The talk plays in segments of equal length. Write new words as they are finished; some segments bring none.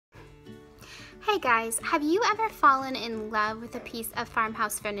Hey guys, have you ever fallen in love with a piece of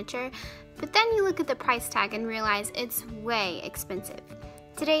farmhouse furniture, but then you look at the price tag and realize it's way expensive?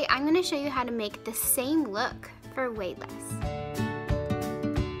 Today I'm going to show you how to make the same look for way less.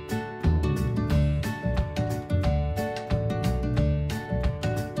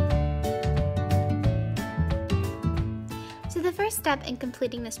 So the first step in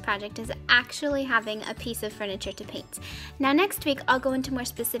completing this project is actually having a piece of furniture to paint. Now next week I'll go into more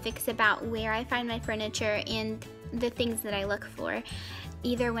specifics about where I find my furniture and the things that I look for,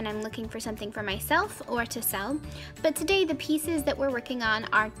 either when I'm looking for something for myself or to sell. But today the pieces that we're working on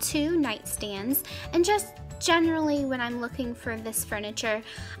are 2 nightstands, and just generally when I'm looking for this furniture,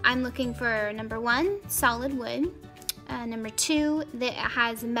 I'm looking for number 1, solid wood. Number 2, that it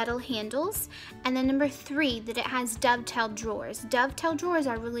has metal handles, and then number 3, that it has dovetail drawers. Dovetail drawers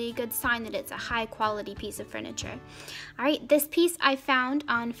are really a good sign that it's a high quality piece of furniture. Alright, this piece I found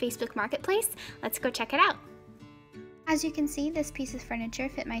on Facebook Marketplace. Let's go check it out. As you can see, this piece of furniture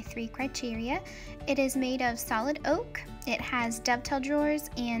fit my 3 criteria. It is made of solid oak, it has dovetail drawers,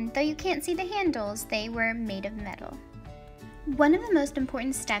 and though you can't see the handles, they were made of metal. One of the most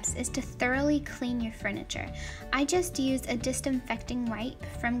important steps is to thoroughly clean your furniture. I just used a disinfecting wipe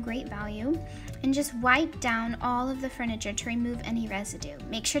from Great Value and just wipe down all of the furniture to remove any residue.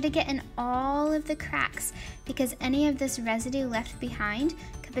 Make sure to get in all of the cracks because any of this residue left behind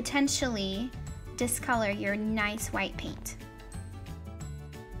could potentially discolor your nice white paint.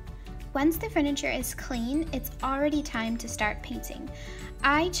 Once the furniture is clean, it's already time to start painting.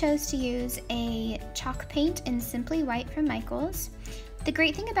 I chose to use a chalk paint in Simply White from Michaels. The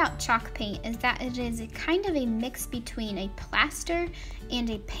great thing about chalk paint is that it is kind of a mix between a plaster and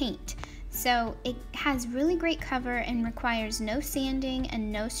a paint. So it has really great cover and requires no sanding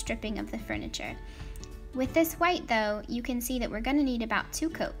and no stripping of the furniture. With this white though, you can see that we're going to need about 2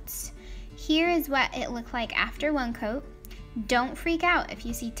 coats. Here is what it looked like after 1 coat. Don't freak out if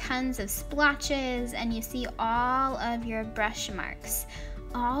you see tons of splotches and you see all of your brush marks.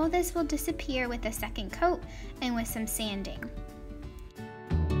 All this will disappear with the 2nd coat and with some sanding.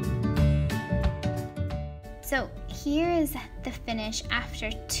 So here is the finish after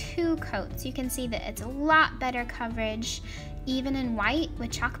 2 coats. You can see that it's a lot better coverage, even in white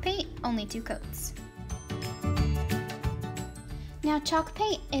with chalk paint, only 2 coats. Now chalk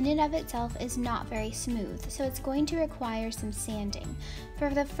paint in and of itself is not very smooth, so it's going to require some sanding. For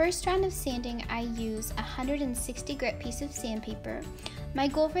the first round of sanding, I use a 160 grit piece of sandpaper. My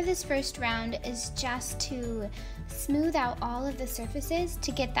goal for this first round is just to smooth out all of the surfaces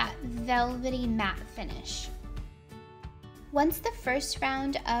to get that velvety matte finish. Once the first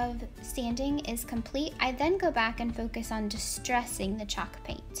round of sanding is complete, I then go back and focus on distressing the chalk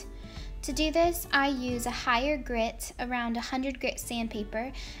paint. To do this, I use a higher grit, around 100 grit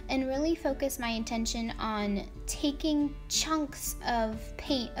sandpaper, and really focus my attention on taking chunks of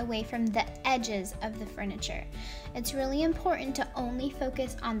paint away from the edges of the furniture. It's really important to only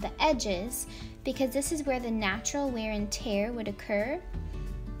focus on the edges because this is where the natural wear and tear would occur.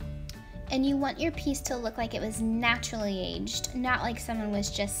 And you want your piece to look like it was naturally aged, not like someone was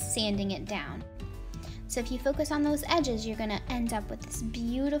just sanding it down. So if you focus on those edges, you're gonna end up with this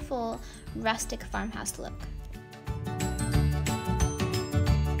beautiful rustic farmhouse look.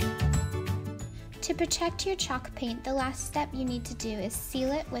 To protect your chalk paint, the last step you need to do is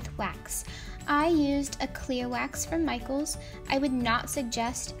seal it with wax. I used a clear wax from Michaels. I would not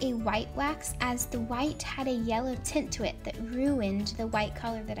suggest a white wax as the white had a yellow tint to it that ruined the white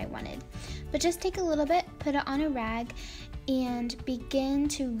color that I wanted. But just take a little bit, put it on a rag, and begin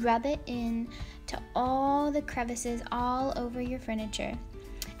to rub it in to all the crevices all over your furniture.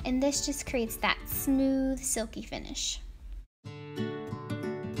 And this just creates that smooth, silky finish.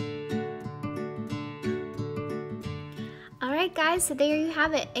 Alright guys, so there you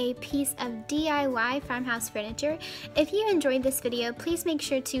have it, a piece of DIY farmhouse furniture. If you enjoyed this video, please make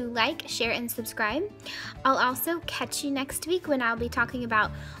sure to like, share, and subscribe. I'll also catch you next week when I'll be talking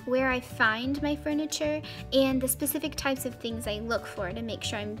about where I find my furniture and the specific types of things I look for to make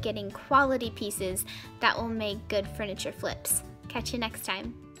sure I'm getting quality pieces that will make good furniture flips. Catch you next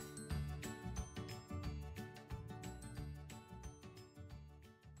time.